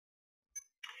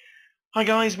Hi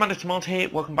guys, Tomato here.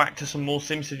 Welcome back to some more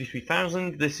SimCity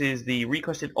 3000. This is the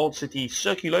requested odd city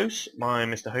Circulos by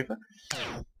Mr. Hofer.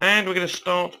 And we're going to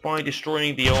start by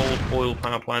destroying the old oil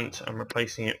power plant and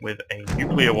replacing it with a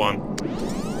nuclear one.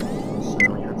 So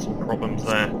we had some problems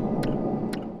there.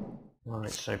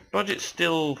 Right, so budget's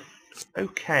still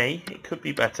okay. It could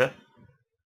be better.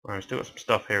 Right, we've still got some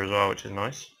stuff here as well, which is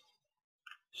nice.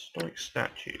 Historic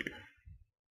statue.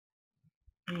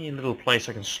 Any little place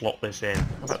I can slot this in.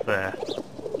 How about there?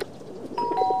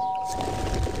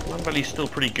 Land value's still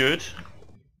pretty good.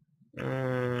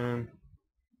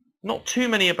 Not too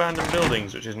many abandoned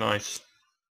buildings, which is nice.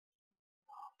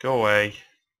 Go away.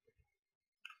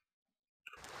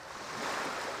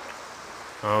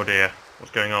 Oh dear,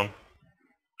 what's going on?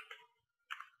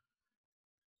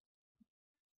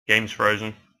 Game's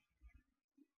frozen.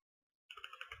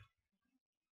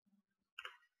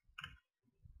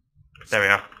 There we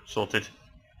are, sorted.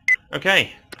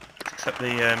 Okay, let's accept the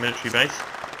military base,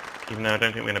 even though I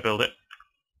don't think we're going to build it.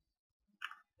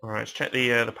 Alright, let's check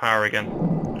the power again.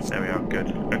 There we are, good.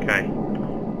 Okay.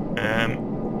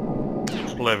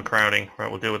 Still overcrowding. Right,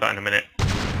 we'll deal with that in a minute.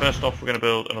 First off, we're going to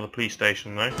build another police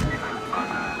station though, to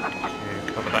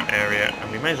cover that area, and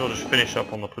we may as well just finish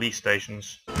up on the police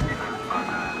stations.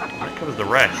 That covers the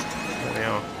rest.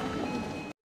 There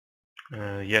we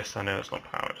are. Yes, I know it's not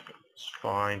powered. It's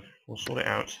fine. We'll sort it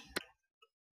out.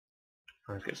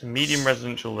 Right, let's get some medium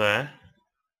residential there.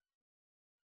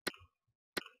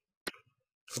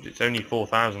 It's only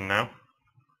 4,000 now.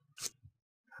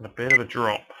 And a bit of a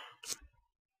drop.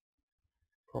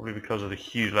 Probably because of the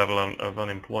huge level of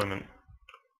unemployment.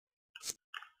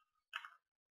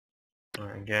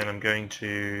 Right, again, I'm going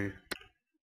to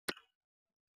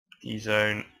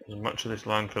de-zone as much of this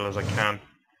landfill as I can.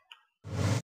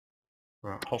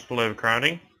 Right, hospital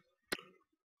overcrowding.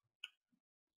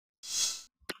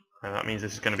 And that means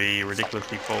this is going to be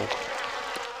ridiculously full.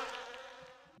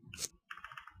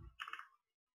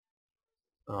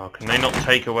 Oh, can they not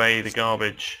take away the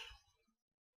garbage?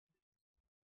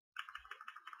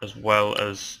 As well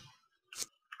as...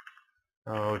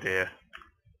 Oh dear.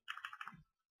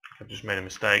 I've just made a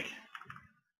mistake.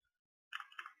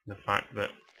 The fact that...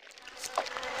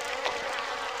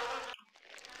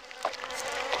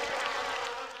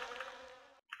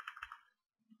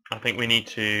 I think we need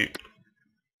to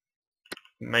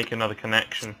make another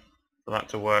connection for that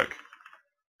to work.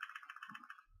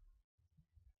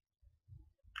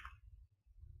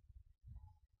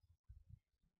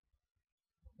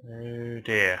 Oh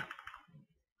dear.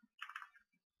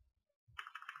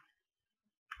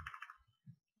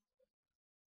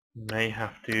 May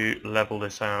have to level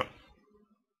this out.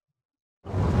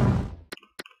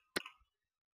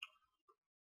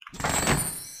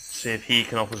 See if he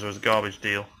can offer us a garbage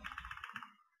deal.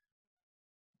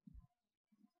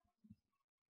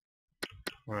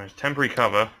 Right, temporary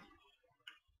cover.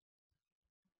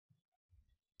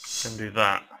 Can do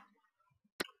that.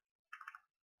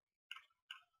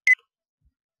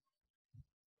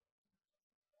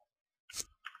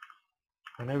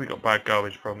 I know we got bad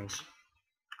garbage problems.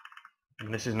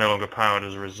 And this is no longer powered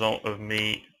as a result of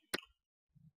me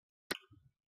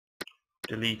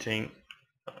deleting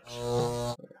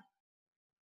that.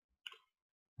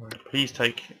 Right, please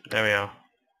take... There we are.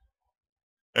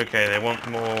 Okay, they want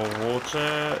more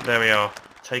water. There we are.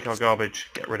 Take our garbage.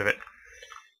 Get rid of it.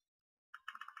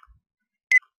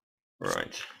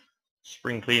 Right.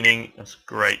 Spring cleaning. That's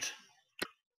great.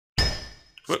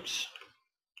 Whoops.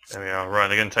 There we are. Right,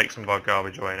 they're going to take some of our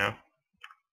garbage away now.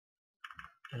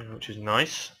 Which is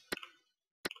nice.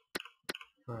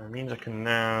 Right, it means I can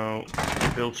now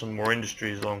build some more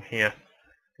industries along here. I'm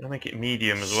going to make it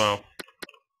medium as well.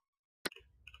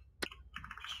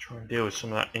 Just try and deal with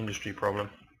some of that industry problem.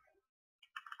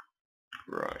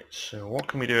 Right, so what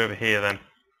can we do over here then?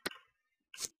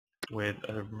 With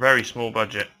a very small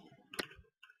budget.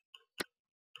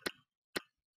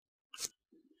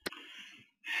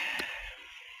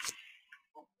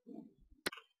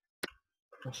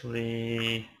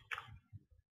 Possibly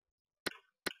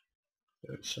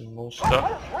some more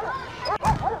stuff.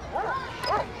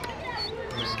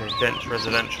 Let's go dense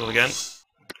residential again.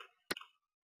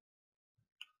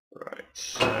 Right,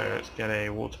 so let's get a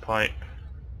water pipe.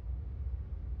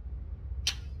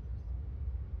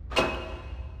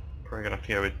 Probably gonna have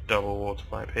to go with double water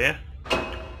pipe here.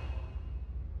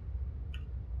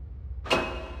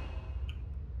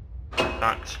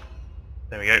 That.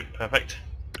 There we go, perfect.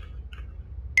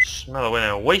 Smell a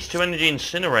winner. Waste to energy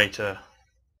incinerator.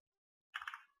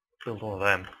 Build one of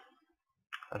them.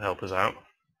 That'd help us out.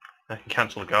 I can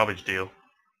cancel the garbage deal.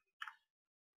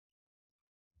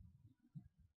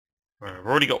 Right, we've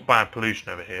already got bad pollution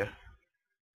over here.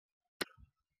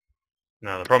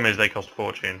 No, the problem is they cost a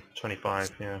fortune.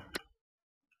 25, yeah.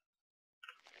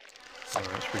 So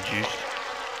that's reduced.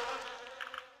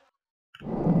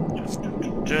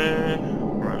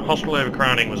 Right, hospital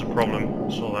overcrowding was a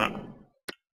problem. I saw that.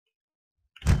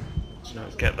 So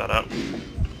let's get that up.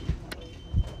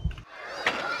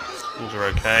 Schools are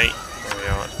okay. There we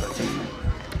are, that's better.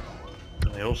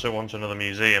 And they also want another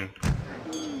museum,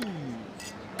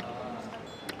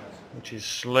 which is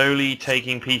slowly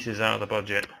taking pieces out of the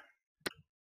budget.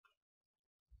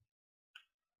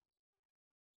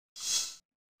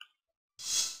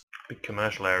 Big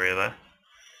commercial area there.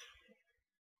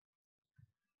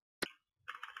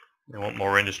 They want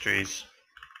more industries.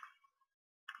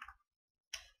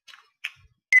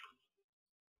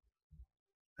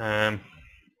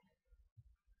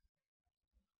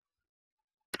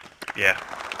 Yeah.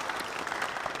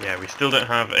 Yeah, we still don't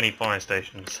have any fire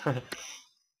stations.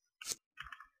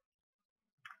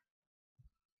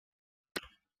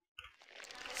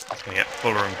 It's going to get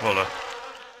fuller and fuller.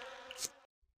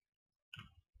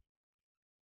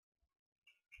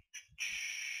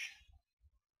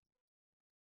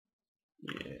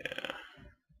 Yeah.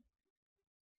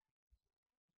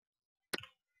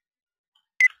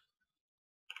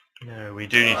 No, we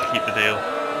do need to keep the deal.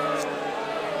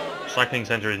 Cycling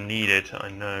centre is needed, I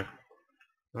know.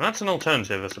 And that's an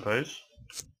alternative, I suppose.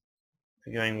 If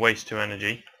you're going waste to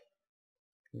energy,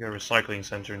 you go recycling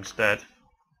centre instead.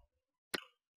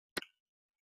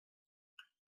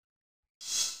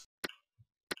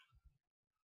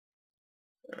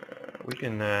 We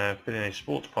can fit in a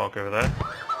sports park over there.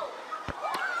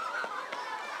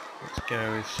 Let's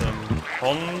go with some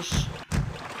ponds.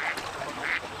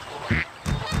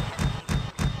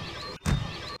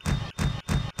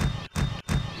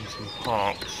 And some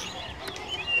parks.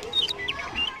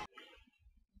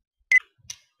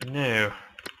 No.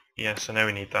 Yes, I know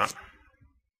we need that.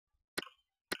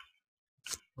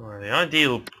 Right, the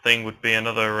ideal thing would be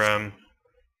another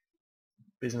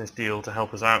business deal to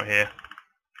help us out here.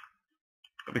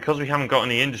 But because we haven't got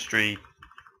any industry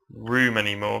room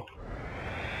anymore,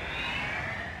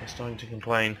 they're starting to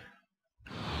complain.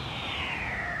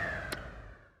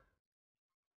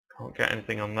 Can't get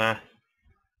anything on there.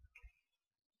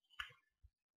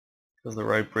 Because the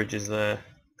road bridge is there,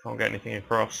 can't get anything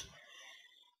across.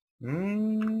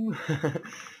 Nice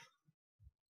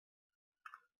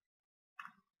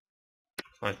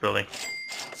building.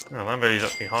 Oh, land value is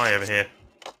actually high over here.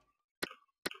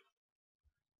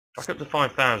 Back up to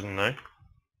 5,000 though.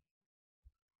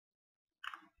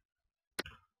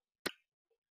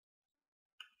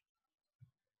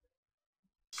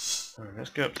 Right, let's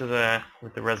go up to there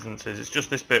with the residences. It's just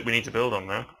this bit we need to build on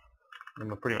now. And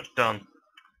we're pretty much done.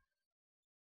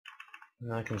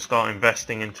 And I can start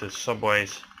investing into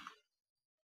subways,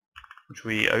 which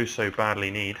we oh so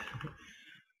badly need.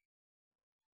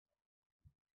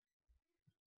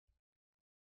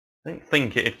 I don't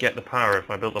think it'd get the power if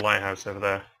I built the lighthouse over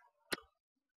there.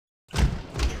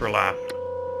 Just for a laugh.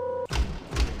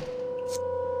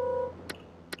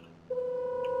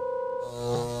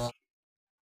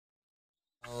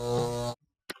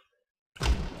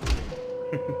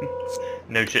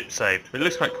 No chip saved. But it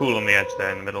looks quite cool on the edge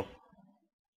there in the middle.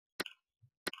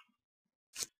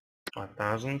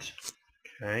 5,000.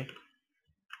 Okay.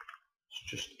 It's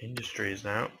just industries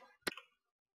now.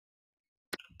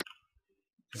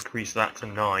 Increase that to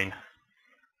 9.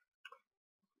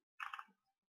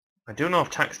 I do know I've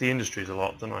taxed the industries a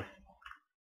lot, don't I?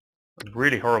 I'm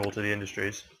really horrible to the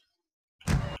industries.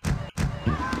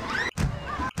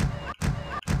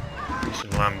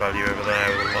 Some land value over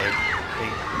there with a lot of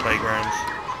pink playgrounds.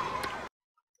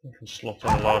 You can slot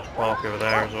on a large park over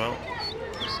there as well.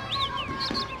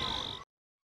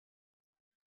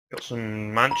 Got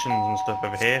some mansions and stuff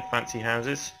over here, fancy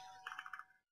houses.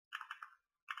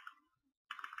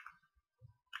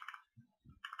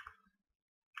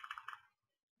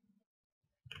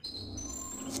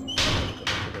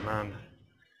 Demand.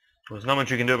 Well, there's not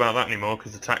much we can do about that anymore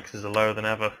because the taxes are lower than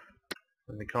ever,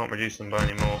 and we can't reduce them by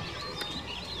any more.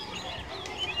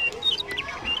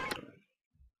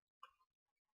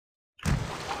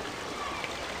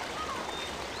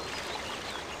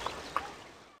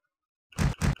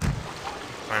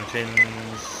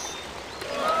 Fountains.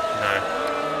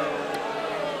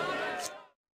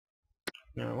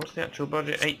 No, what's the actual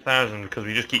budget? 8,000 because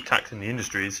we just keep taxing the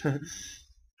industries.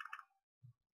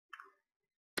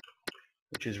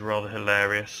 Which is rather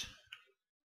hilarious.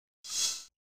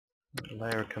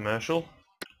 Layer of commercial.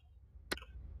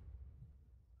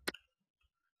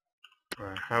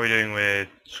 Right, how are we doing with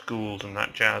schools and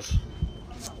that jazz?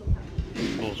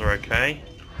 Schools are okay.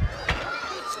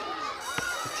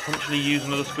 Potentially use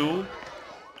another school.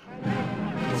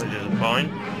 fine.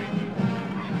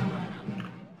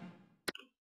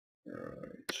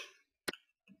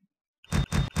 I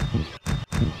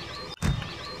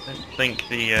don't think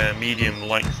the medium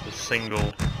likes the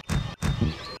single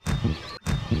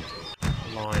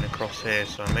line across here,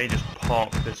 so I may just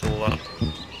park this all up.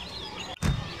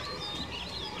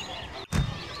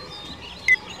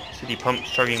 City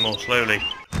pump's chugging more slowly.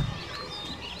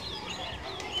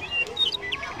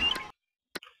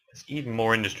 There's even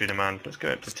more industry demand. Let's go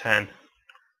up to 10.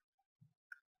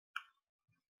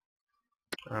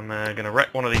 I'm going to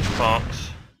wreck one of these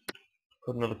parks,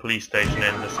 put another police station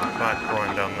in. There's some bad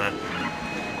crime down there.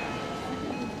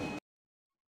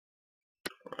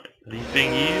 Right. Are these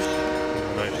being used?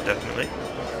 Most definitely.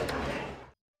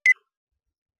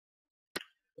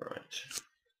 Right.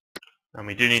 And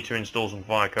we do need to install some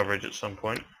fire coverage at some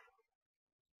point.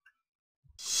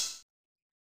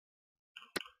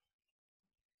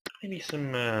 Maybe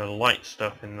some light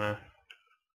stuff in there.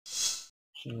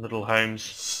 Some little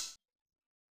homes.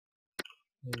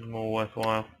 Maybe more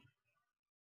worthwhile.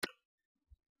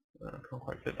 I can't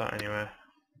quite fit that anywhere.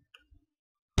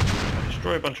 If I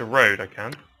destroy a bunch of road, I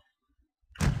can.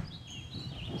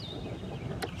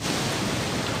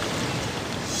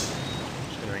 Just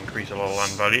going to increase a lot of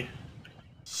land value.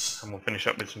 And we'll finish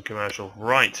up with some commercial.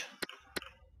 Right.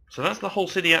 So that's the whole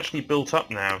city actually built up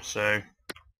now, so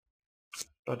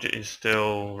budget is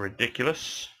still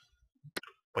ridiculous.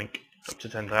 Boink, up to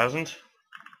 10,000.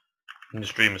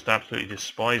 Industry must absolutely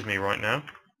despise me right now.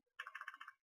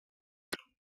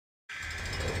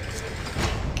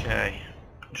 Okay,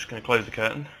 I'm just going to close the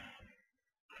curtain.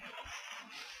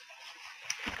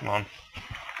 Come on.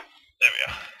 There we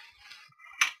are.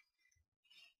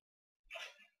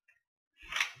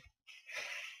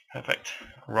 Perfect.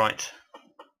 Right.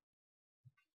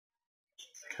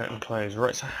 Curtain closed.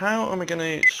 Right, so how am I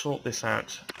going to sort this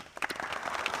out?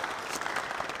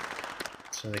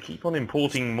 So they keep on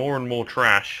importing more and more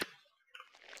trash.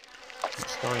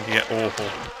 It's starting to get awful.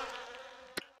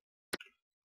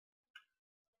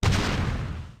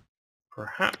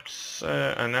 Perhaps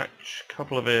a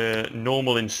couple of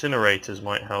normal incinerators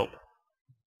might help.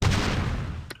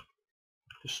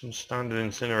 Just some standard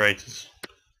incinerators.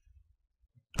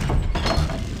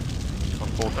 Can't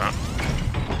afford that.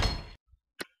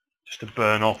 Just to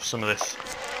burn off some of this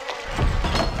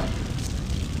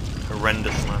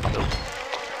horrendous landfill.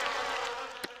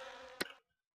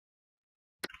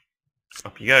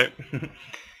 Up you go.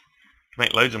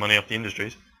 Make loads of money off the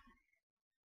industries.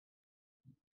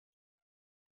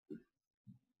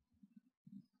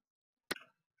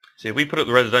 See, if we put up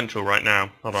the residential right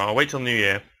now, hold on, I'll wait till New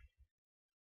Year.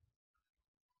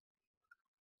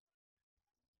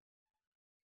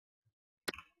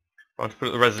 If I want to put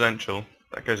up the residential,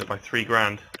 that goes up by 3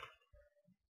 grand.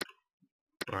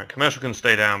 Right, commercial can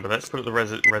stay down, but let's put up the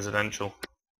residential.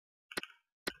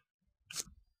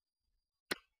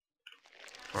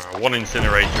 Right, one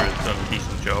incinerator has done a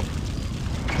decent job.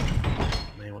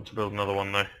 May want to build another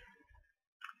one though.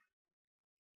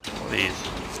 What are these?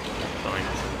 Design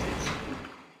facilities.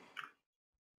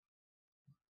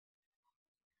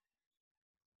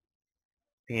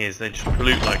 Thing is, they just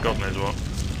pollute like God knows what.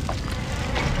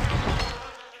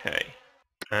 Okay.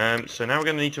 So now we're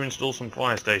going to need to install some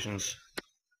fire stations.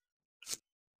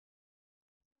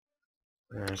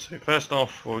 So first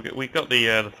off, we've got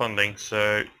the funding,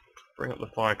 so bring up the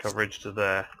fire coverage to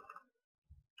there.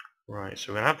 Right,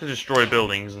 so we're going to have to destroy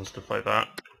buildings and stuff like that.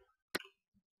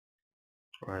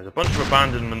 Right, there's a bunch of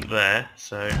abandonment there,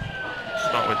 so let's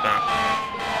start with that.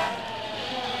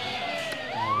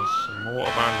 There's some more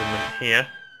abandonment here.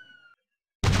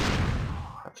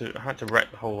 I had to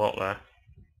wreck the whole lot there.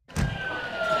 Good.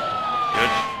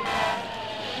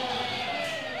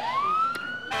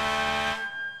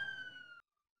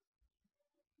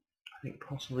 I think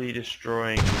possibly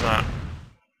destroying that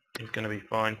is going to be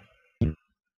fine.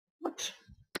 What?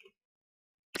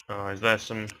 Oh, is there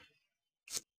some...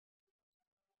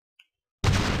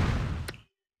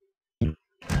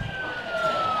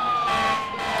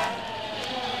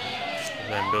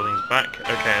 Then buildings back. Okay,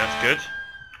 that's good.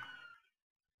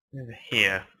 Over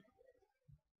here.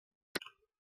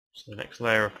 So the next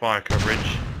layer of fire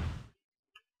coverage.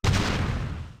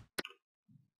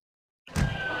 Oh,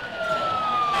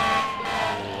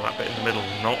 that bit in the middle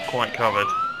is not quite covered.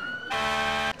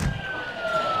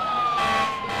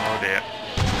 Oh dear.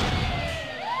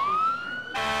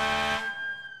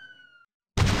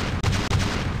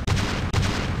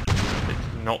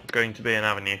 It's not going to be an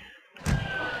avenue.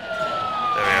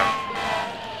 There we are.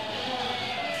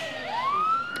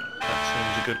 That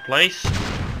seems a good place.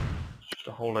 Just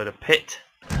a whole load of pit.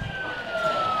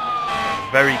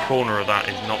 very corner of that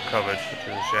is not covered, which is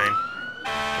a shame.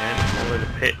 Again, follow the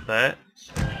pit there.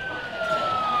 So what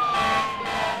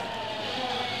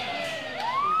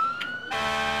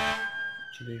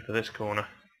to do for this corner?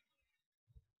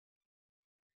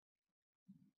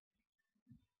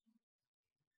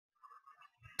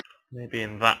 Maybe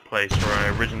in that place where I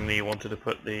originally wanted to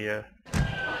put the... yeah,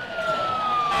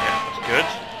 that's good.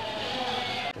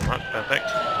 Well, that's perfect.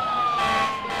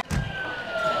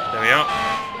 There we are.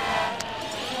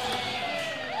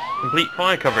 Complete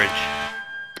fire coverage.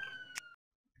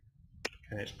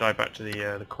 Okay, let's dive back to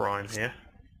the crime here.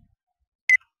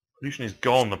 Pollution is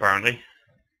gone, apparently.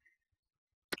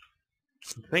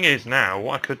 The thing is now,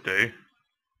 what I could do...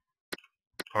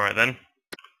 Alright then.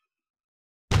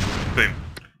 Boom.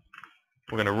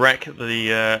 We're going to wreck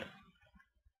the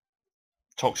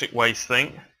toxic waste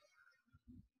thing.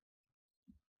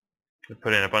 Going to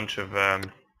put in a bunch of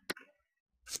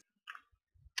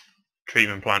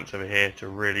treatment plants over here to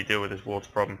really deal with this water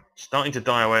problem. It's starting to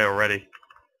die away already.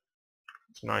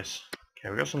 It's nice. Okay,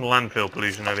 we've got some landfill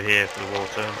pollution over here for the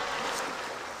water.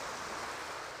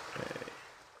 Okay.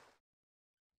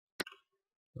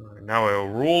 Right, now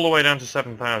we're all the way down to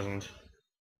 7,000.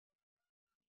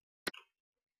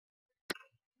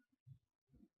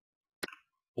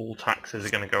 All taxes are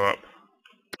going to go up.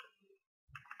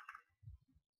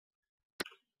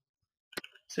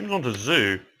 Sims wants a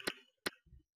zoo.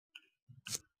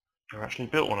 I actually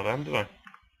built one of them, did I?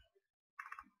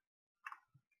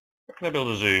 Where can I build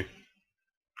a zoo?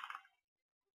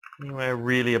 Anywhere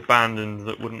really abandoned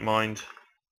that wouldn't mind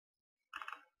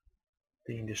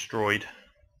being destroyed.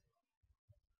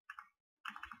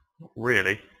 Not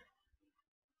really.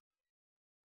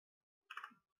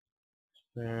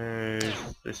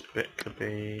 This bit could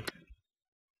be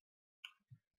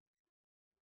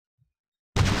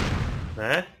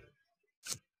there.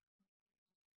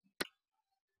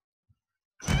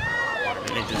 Right,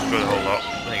 we need to destroy the whole lot.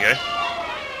 There you go.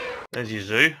 There's your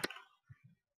zoo.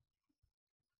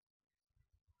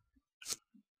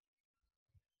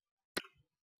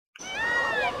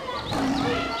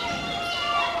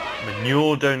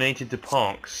 Manure donated to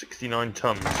parks, 69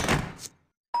 tons.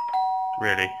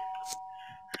 Really?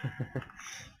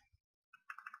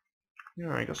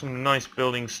 Alright, got some nice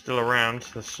buildings still around.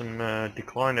 There's some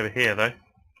decline over here though.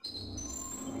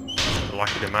 The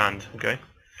lack of demand, okay.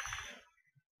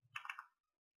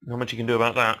 Not much you can do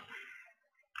about that.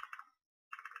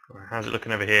 Right, how's it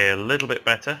looking over here? A little bit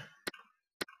better.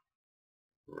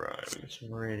 Right, we got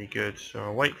some really good. So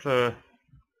I'll wait for...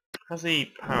 How's the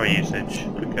power usage?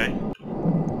 Okay.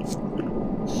 It's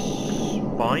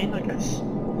fine, I guess.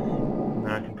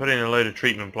 Now I can put in a load of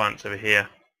treatment plants over here.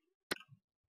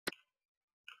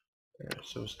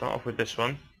 So we'll start off with this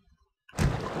one. So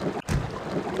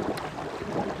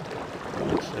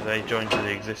they join to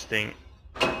the existing.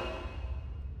 Have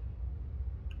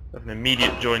an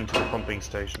immediate join to the pumping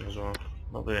station as well.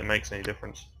 Not that it makes any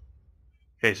difference.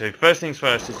 Okay, so first things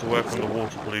first is to work on the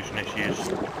water pollution issues.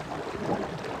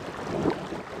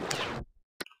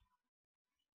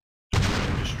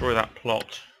 Destroy that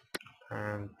plot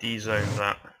and dezone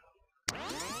that.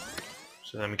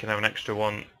 So then we can have an extra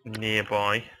one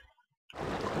nearby.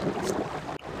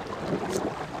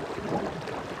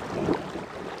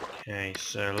 Okay,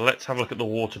 so let's have a look at the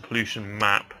water pollution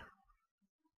map.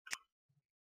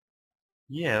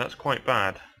 Yeah, that's quite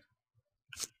bad.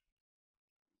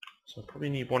 So I probably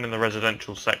need one in the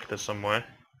residential sector somewhere.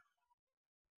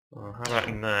 Oh, how about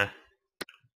in there?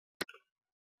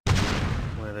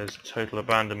 Where there's total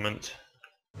abandonment.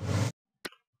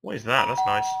 What is that? That's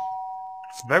nice.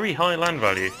 Very high land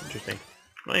value. Interesting.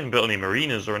 Not even built any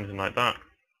marinas or anything like that.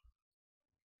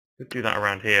 Could do that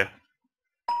around here.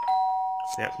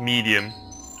 See, that's medium.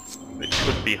 But it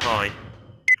could be high.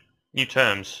 New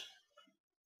terms.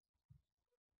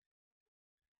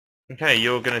 Okay,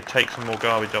 you're going to take some more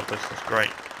garbage off this. That's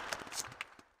great.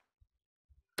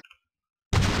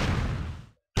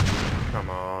 Come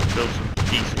on, build some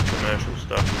decent commercial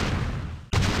stuff.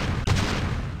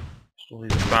 Just all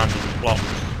these abandoned plots.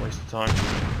 Waste of time.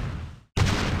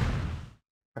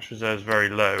 Cash reserve is very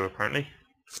low, apparently.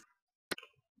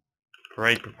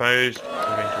 Parade proposed.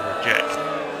 We're going to reject.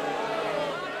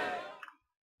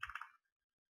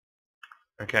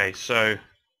 Okay, so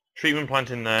treatment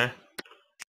plant in there,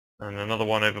 and another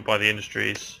one over by the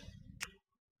industries.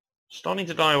 Starting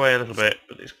to die away a little bit,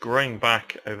 but it's growing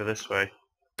back over this way.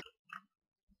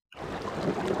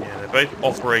 Yeah, they're both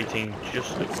operating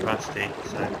just at capacity,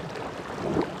 so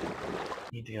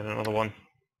need to get another one.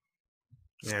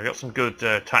 Yeah, we've got some good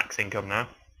tax income now.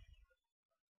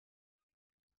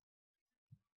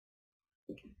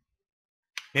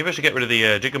 Maybe I should get rid of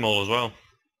the Jiggamole as well.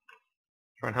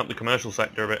 Try and help the commercial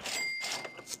sector a bit.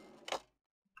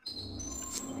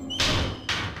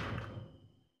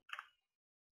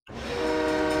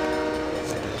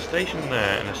 There's a station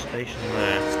there and a station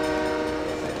there.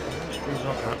 Industry's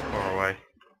not that far away.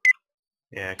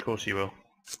 Yeah, of course you will.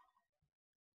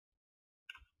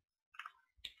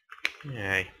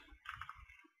 Yay.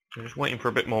 I'm just waiting for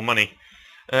a bit more money.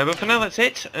 But for now that's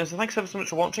it. So thanks ever so much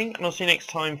for watching, and I'll see you next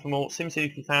time for more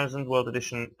SimCity 3000 World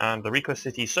Edition and the Request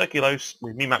City Circulos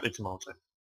with me, Matt the Tomato.